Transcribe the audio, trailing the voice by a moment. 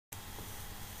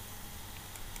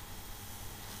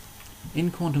In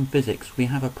quantum physics we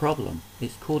have a problem.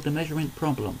 It's called the measurement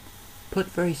problem. Put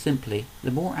very simply,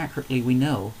 the more accurately we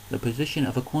know the position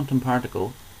of a quantum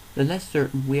particle, the less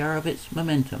certain we are of its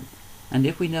momentum. And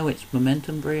if we know its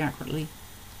momentum very accurately,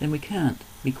 then we can't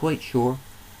be quite sure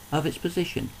of its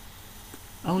position.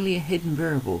 Only a hidden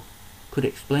variable could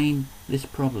explain this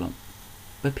problem.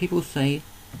 But people say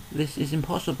this is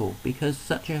impossible because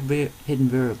such a hidden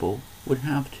variable would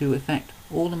have to affect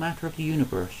all the matter of the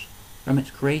universe from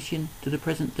its creation to the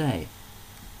present day.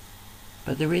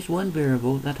 But there is one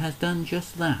variable that has done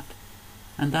just that,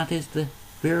 and that is the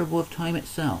variable of time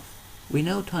itself. We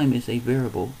know time is a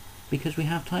variable because we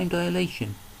have time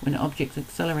dilation when objects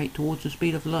accelerate towards the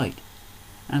speed of light,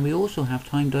 and we also have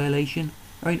time dilation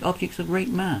around objects of great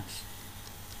mass.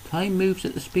 Time moves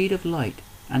at the speed of light,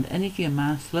 and energy and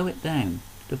mass slow it down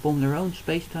to form their own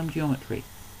space-time geometry.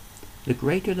 The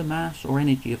greater the mass or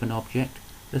energy of an object,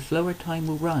 the slower time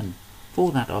will run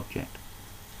for that object.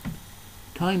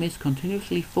 Time is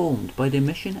continuously formed by the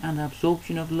emission and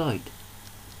absorption of light,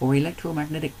 or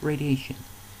electromagnetic radiation,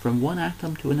 from one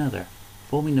atom to another,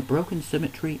 forming the broken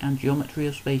symmetry and geometry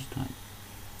of space-time.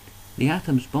 The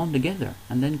atoms bond together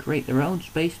and then create their own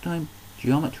space-time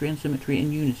geometry and symmetry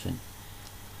in unison.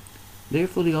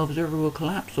 Therefore the observer will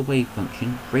collapse a wave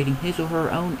function, creating his or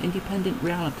her own independent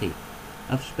reality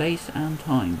of space and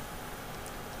time.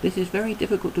 This is very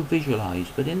difficult to visualize,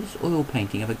 but in this oil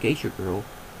painting of a geisha girl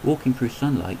walking through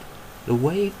sunlight, the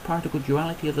wave-particle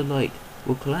duality of the light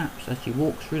will collapse as she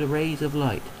walks through the rays of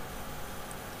light.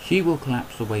 She will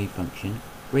collapse the wave function,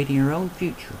 creating her own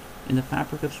future in the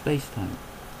fabric of space-time.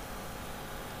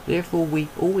 Therefore we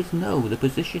always know the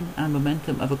position and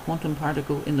momentum of a quantum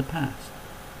particle in the past,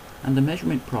 and the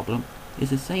measurement problem is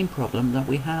the same problem that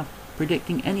we have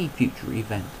predicting any future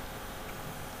event.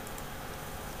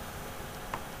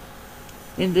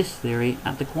 In this theory,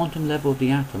 at the quantum level of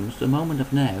the atoms, the moment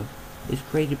of now is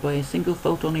created by a single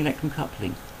photon electron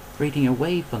coupling, creating a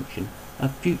wave function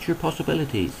of future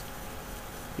possibilities.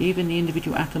 Even the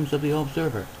individual atoms of the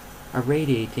observer are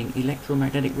radiating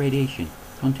electromagnetic radiation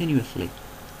continuously.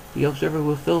 The observer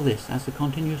will feel this as the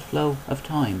continuous flow of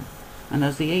time and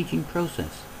as the aging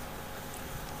process.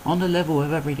 On the level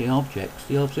of everyday objects,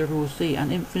 the observer will see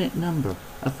an infinite number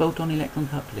of photon electron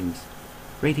couplings,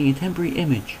 creating a temporary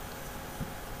image,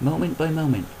 moment by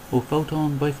moment, or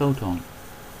photon by photon.